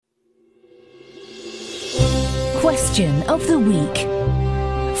Question of the Week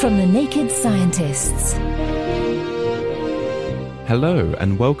from the Naked Scientists. Hello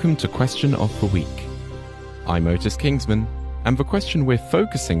and welcome to Question of the Week. I'm Otis Kingsman, and the question we're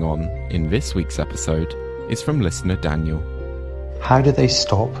focusing on in this week's episode is from listener Daniel. How do they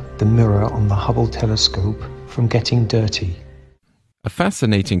stop the mirror on the Hubble Telescope from getting dirty? A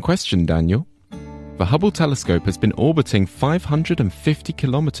fascinating question, Daniel. The Hubble Telescope has been orbiting 550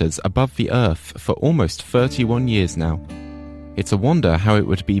 kilometers above the Earth for almost 31 years now. It's a wonder how it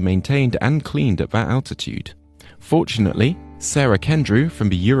would be maintained and cleaned at that altitude. Fortunately, Sarah Kendrew from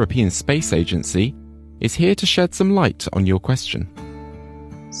the European Space Agency is here to shed some light on your question.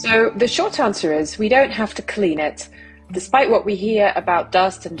 So the short answer is we don't have to clean it. Despite what we hear about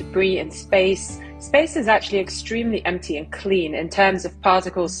dust and debris in space, space is actually extremely empty and clean in terms of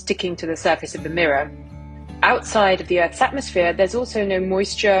particles sticking to the surface of the mirror. Outside of the Earth's atmosphere, there's also no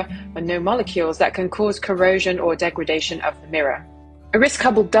moisture or no molecules that can cause corrosion or degradation of the mirror. A risk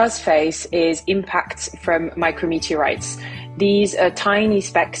Hubble does face is impacts from micrometeorites. These are tiny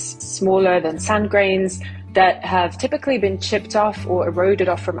specks smaller than sand grains that have typically been chipped off or eroded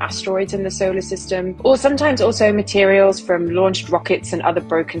off from asteroids in the solar system, or sometimes also materials from launched rockets and other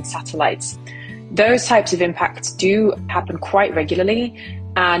broken satellites. Those types of impacts do happen quite regularly,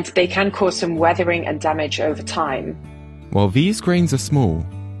 and they can cause some weathering and damage over time. While these grains are small,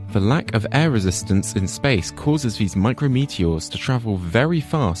 the lack of air resistance in space causes these micrometeors to travel very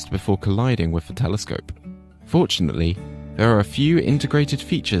fast before colliding with the telescope. Fortunately, there are a few integrated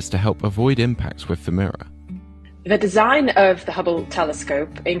features to help avoid impact with the mirror. The design of the Hubble telescope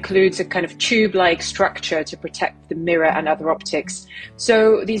includes a kind of tube-like structure to protect the mirror and other optics.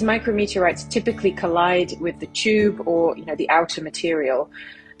 So these micrometeorites typically collide with the tube or, the outer material.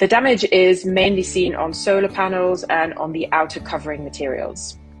 The damage is mainly seen on solar panels and on the outer covering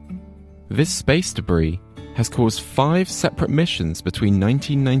materials. This space debris has caused 5 separate missions between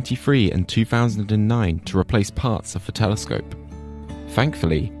 1993 and 2009 to replace parts of the telescope.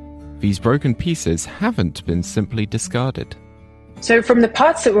 Thankfully, these broken pieces haven't been simply discarded. So from the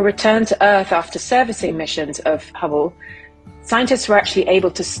parts that were returned to Earth after servicing missions of Hubble, scientists were actually able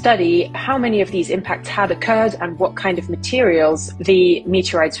to study how many of these impacts had occurred and what kind of materials the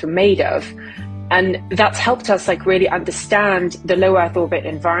meteorites were made of. And that's helped us really understand the low Earth orbit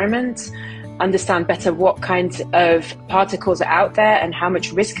environment, understand better what kinds of particles are out there and how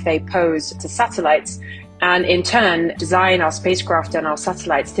much risk they pose to satellites, and in turn design our spacecraft and our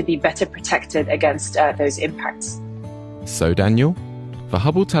satellites to be better protected against those impacts. So Daniel, the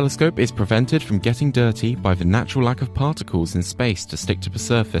Hubble telescope is prevented from getting dirty by the natural lack of particles in space to stick to the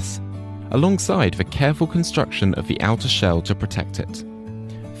surface, alongside the careful construction of the outer shell to protect it.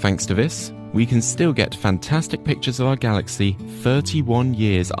 Thanks to this, we can still get fantastic pictures of our galaxy 31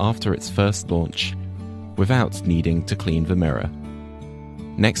 years after its first launch, without needing to clean the mirror.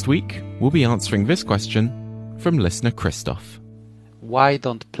 Next week, we'll be answering this question from listener Christoph. Why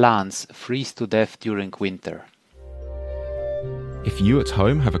don't plants freeze to death during winter? If you at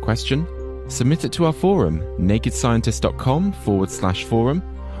home have a question, submit it to our forum, nakedscientist.com/forum,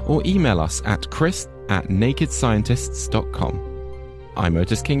 or email us at chris@nakedscientists.com. I'm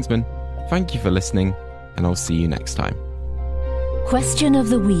Otis Kingsman. Thank you for listening, and I'll see you next time. Question of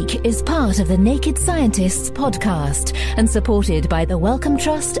the Week is part of the Naked Scientists podcast and supported by the Wellcome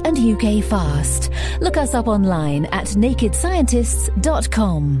Trust and UK Fast. Look us up online at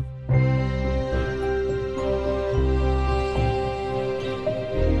nakedscientists.com.